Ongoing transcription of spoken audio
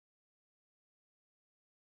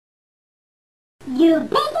You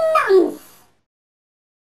big nonce!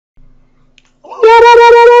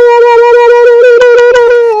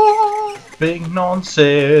 Big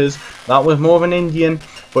nonsense. That was more of an Indian,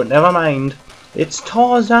 but never mind. It's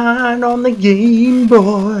Tarzan on the Game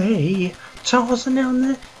Boy. Tarzan on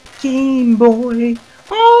the Game Boy.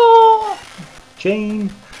 Oh, Jane.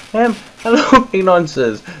 Hello, big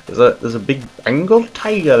nonsense. There's a big Bengal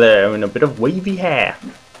tiger there and a bit of wavy hair,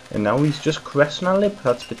 and now he's just caressing her lip.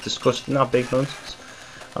 That's a bit disgusting, that big nonsense.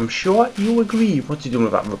 I'm sure you agree. What's he doing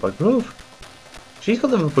with that rubber glove? She's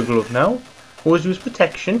got the rubber glove now. Always use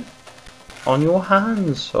protection on your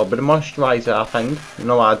hands. Or a bit of moisturiser, I think.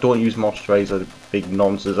 No, I don't use moisturiser, big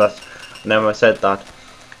nonsense. I never said that.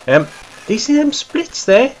 Do you see them splits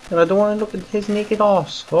there? And I don't want to look at his naked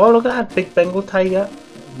arse. Oh, look at that big Bengal tiger.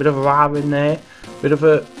 Bit of a rah in there. Bit of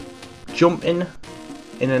a jumping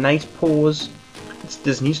in a nice pose. It's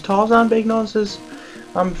Disney's Tarzan, big nonsense.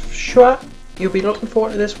 I'm sure you'll be looking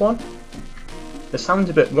forward to this one. It sounds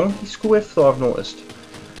a bit wonky squiff though, I've noticed.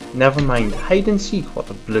 Never mind. Hide and seek. What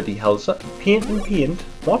the bloody hell's that? Paint and paint?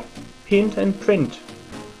 What? Paint and print.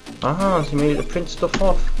 Ah, so you made it to print stuff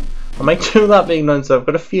off. I might do that, big nonsense. I've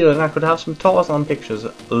got a feeling I could have some Tarzan pictures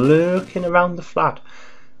lurking around the flat.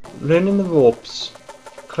 Learning the ropes.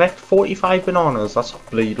 Collect 45 bananas. That's not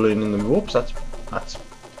bloody learning the ropes. That's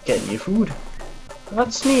getting you food.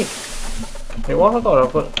 That snake. Hey, what have I got?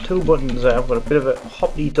 I've got two buttons there. I've got a bit of a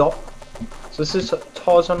hoppy dop. So this is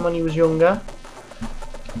Tarzan when he was younger.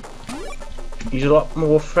 He's a lot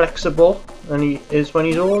more flexible than he is when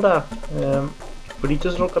he's older, but he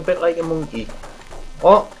does look a bit like a monkey.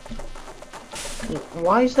 Oh,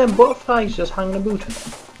 why is there butterflies just hanging about?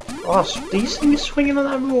 Oh, do you see me swinging on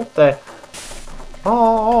that rope there?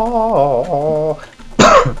 Oh,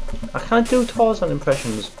 I can't do Tarzan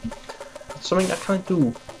impressions. It's something I can't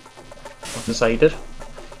do, I've decided.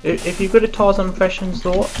 If you're good at Tarzan impressions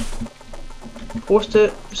though, post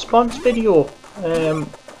a response video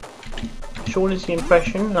showing us the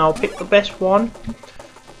impression, and I'll pick the best one,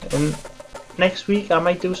 and next week I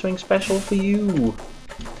might do something special for you.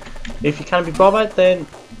 If you can't be bothered, then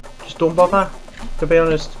just don't bother, to be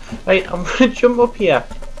honest. Right, I'm gonna jump up here.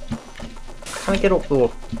 I can't get up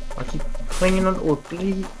though. I keep clinging onto a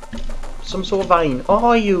bloody some sort of vine.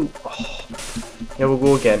 Oh, you. Oh. Here we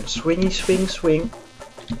go again. Swingy, swing, swing.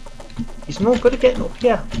 He's no good at getting up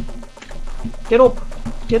here. Get up,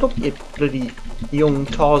 you bloody young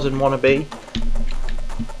Tarzan wannabe.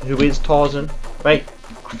 Who is Tarzan? Right,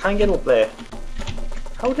 I can't get up there.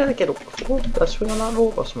 How did I get up before? Did I swing on that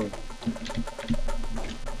rope or something?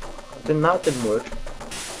 That didn't work.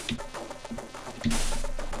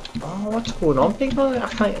 Oh, what's going on, big man? I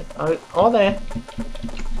can't. Oh, there.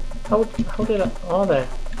 How did I? Oh, there.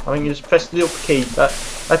 I think you just press the up key. That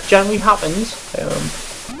generally happens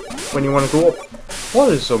when you want to go up. What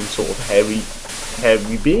is some sort of hairy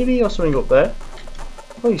baby or something up there?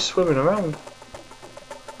 Oh, he's swimming around.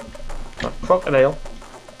 That crocodile.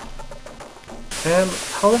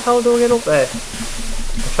 How the hell do I get up there?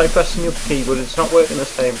 I'll try pressing the up key, but it's not working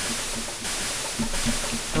this time.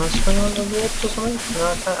 Can I swing on the ropes or something?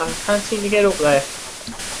 No, I can't seem to get up there.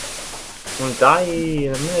 I'm gonna die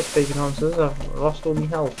in a minute, big nonsense. I've lost all my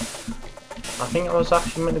health. I think I was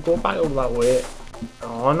actually meant to go back over that way.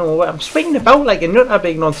 Oh no, I'm swinging about like a nut,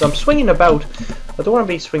 big nonsense. I'm swinging about. I don't want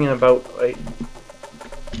to be swinging about, right?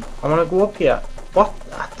 I want to go up here. What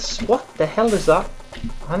the hell is that?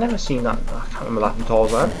 I've never seen that. I can't remember that in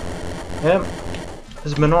Tarzan.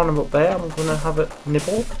 There's a banana up there. I'm going to have a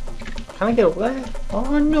nibble. Can I get up there?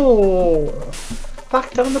 Oh no!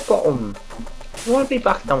 Back down the bottom. I want to be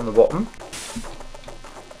back down the bottom.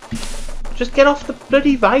 Just get off the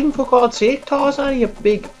bloody vine, for God's sake, Tarzan, you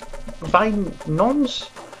big vine nonce.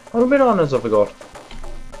 How many bananas have I got?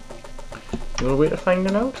 You got a way to find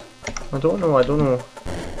it out? I don't know.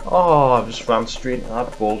 Oh, I just ran straight into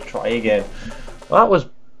that ball. Try again. Well, that was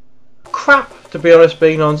crap, to be honest,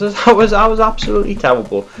 big nonsense. That was absolutely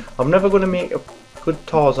terrible. I'm never going to make a good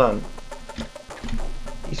Tarzan.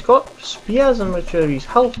 He's got spears in which are his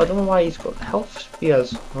health. I don't know why he's got health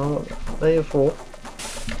spears. Oh, therefore.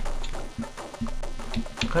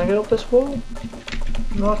 Can I get up this wall?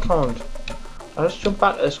 No, I can't. I'll just jump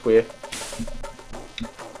back this way.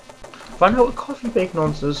 Ran out of coffee, big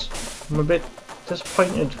nonsense. I'm a bit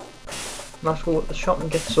disappointed. I'll have to go to the shop and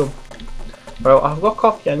get some. Well, I've got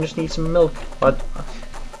coffee, I just need some milk. But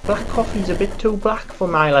black coffee's a bit too black for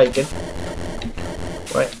my liking.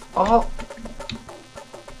 Right. Oh,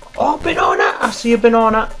 banana! I see a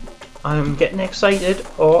banana. I'm getting excited.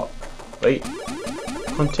 Oh, wait.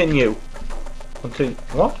 Continue.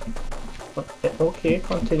 What? Okay,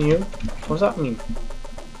 continue. What does that mean?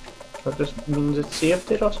 That just means it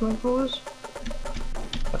saved it or something, bros.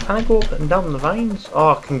 I can't go up and down the vines.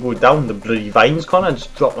 Oh, I can go down the bloody vines, can't I?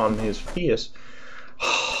 Just drop on his face.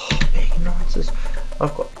 Big nonsense.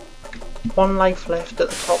 I've got one life left at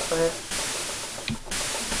the top there.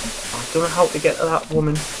 I don't know how to get to that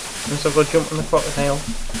woman. Unless I've got to jump on the crocodile.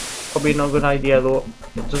 Probably not a good idea though.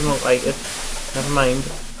 It doesn't look like it. Never mind.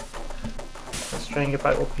 Let's try and get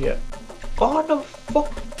back up here. God the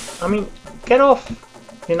fuck! I mean, get off!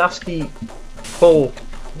 You nasty pull.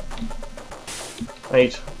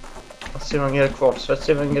 Right. Let's see if I can get across. Let's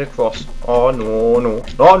see if I can get across. Oh no, no.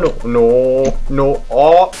 No, no, no, no.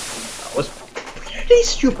 Oh! That was pretty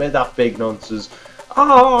stupid, that big nonsense.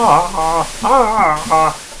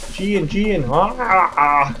 Gian.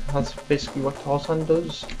 That's basically what Tarzan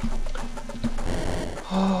does.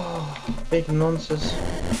 Big nonsense.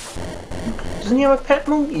 Doesn't he have a pet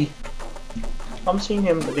monkey? I haven't seen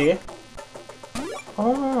him today.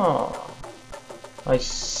 I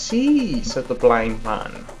see, said the blind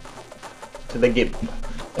man to the gimp.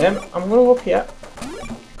 I'm gonna go up here.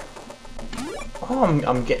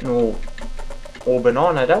 I'm getting all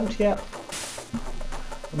bananaed out here.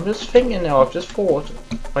 I'm just thinking now, I've just thought,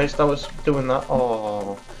 whilst I was doing that,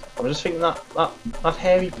 I'm just thinking that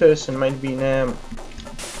hairy person might have been,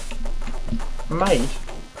 might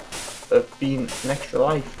have been an extra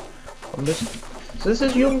life. So this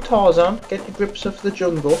is young Tarzan, getting to grips of the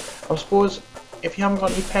jungle. I suppose if you haven't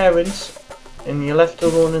got any parents, and you're left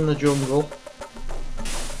alone in the jungle,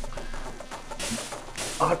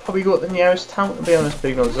 I'd probably go to the nearest town, to be honest,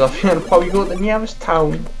 big nose. I'd probably go to the nearest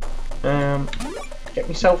town, get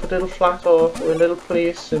myself a little flat or a little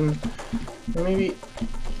place, and maybe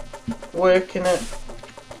work in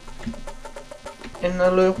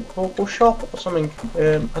the local shop or something.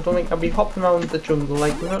 I don't think I'd be hopping around the jungle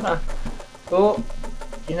like that. But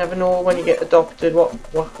you never know when you get adopted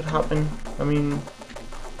what could happen. I mean,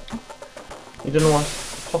 you don't know what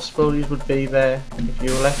possibilities would be there if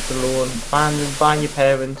you were left alone, abandoned by your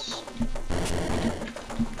parents,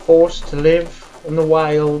 forced to live in the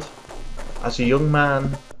wild as a young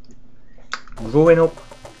man, growing up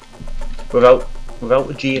without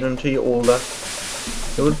a gene until you're older.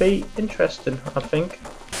 It would be interesting, I think,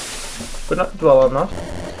 but not dwell on that.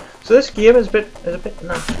 So this game is a bit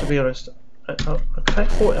naff, to be honest. I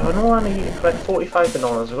collect 40. I know I need to collect 45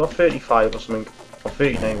 bananas. I got 35 or something, or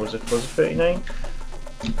 39 was it? Was it 39?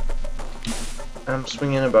 I'm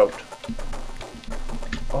swinging about.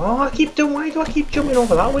 Oh, why do I keep jumping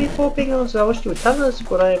over that way for, big nonsense? I wish you would tell us,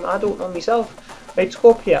 but I don't know myself. Right, let's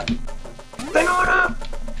go up here. Banana!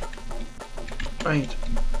 Right.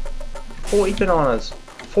 40 bananas.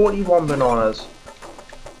 41 bananas.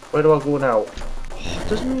 Where do I go now? Oh, it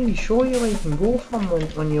doesn't really show you where you can go from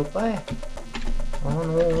when you're up there. Oh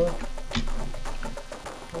no.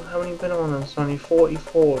 How many bananas? I need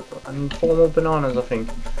 44. I need 4 more bananas, I think.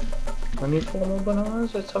 I need 4 more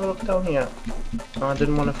bananas. Let's have a look down here. No, I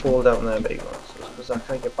didn't want to fall down there, big ones, because I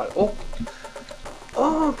can't get back up.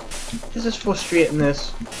 Oh, this is frustrating.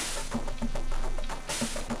 This.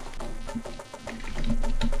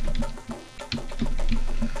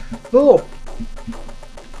 Though,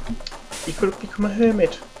 you could have become a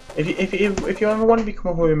hermit. If you ever want to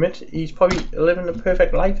become a hermit, he's probably living the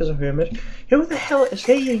perfect life as a hermit. Who the hell is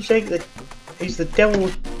he? He's the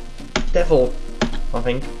devil, I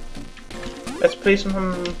think. Let's play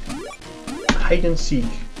some hide and seek,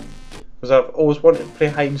 because I've always wanted to play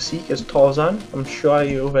hide and seek as Tarzan. I'm sure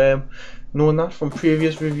you've known that from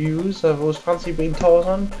previous reviews. I've always fancied being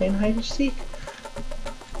Tarzan playing hide and seek.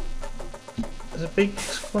 There's a big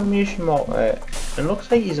exclamation mark there, and it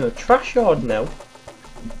looks like he's in a trash yard now.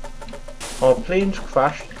 Our plane's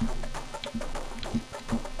crashed,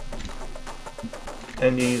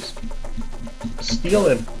 and he's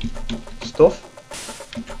stealing stuff.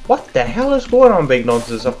 What the hell is going on, big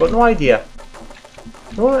nonsense? I've got no idea.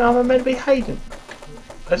 No, I'm meant to be hiding.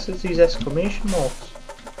 This is these exclamation marks.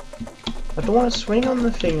 I don't want to swing on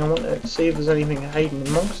the thing. I want to see if there's anything hiding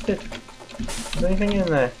amongst it. Is there anything in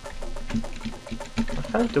there? I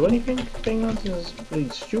can't do anything. Big nonsense is pretty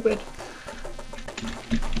stupid.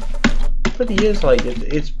 It pretty is like it.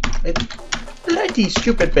 It's bloody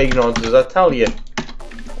stupid, big nonsense, I tell you.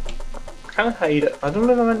 I can't hide it. I don't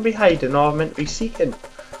know if I'm meant to be hiding or I'm meant to be seeking.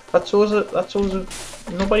 That's also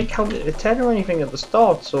nobody counted to 10 or anything at the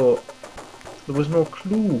start, so there was no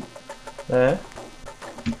clue there.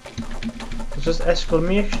 It's just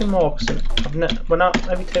exclamation marks, and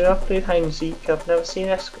every time I've played hide and seek, I've never seen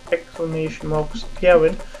exclamation marks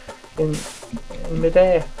appearing in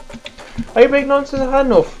midair. Are you big nonsense? I've had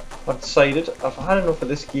enough. I've decided I've had enough of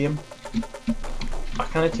this game. I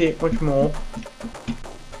can't take much more.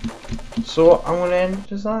 So I'm gonna end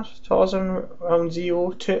as that. Tarzan round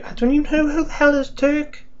 0. I don't even know who the hell is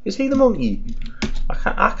Turk. Is he the monkey?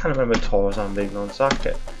 I can't remember Tarzan being on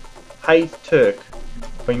socket. Hide Turk.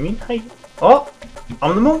 What do you mean hide? Oh,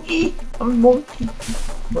 I'm the monkey. I'm the monkey.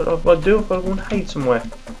 What do I do? I've got to go and hide somewhere.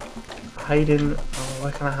 Hiding. Oh,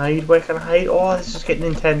 where can I hide? Where can I hide? Oh, this is getting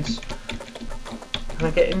intense. Can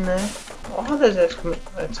I get in there? Oh, there's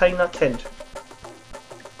a tiny tent.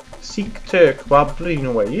 Seek Turk. Well, I bloody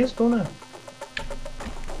know where he is, don't I?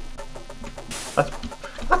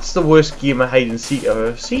 That's the worst game of hide and seek I've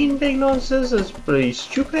ever seen, big nonsense. It's bloody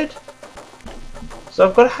stupid. So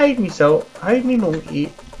I've got to hide myself. Hide me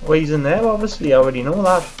monkey. Well, he's in there, obviously. I already know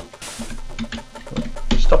that.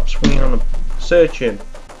 Stop swinging on the searching.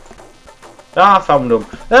 Ah, I found him.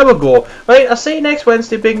 There we go. Right, I'll see you next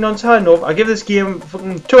Wednesday, big nonsense. I give this game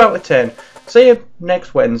fucking 2 out of 10. See you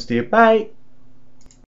next Wednesday. Bye.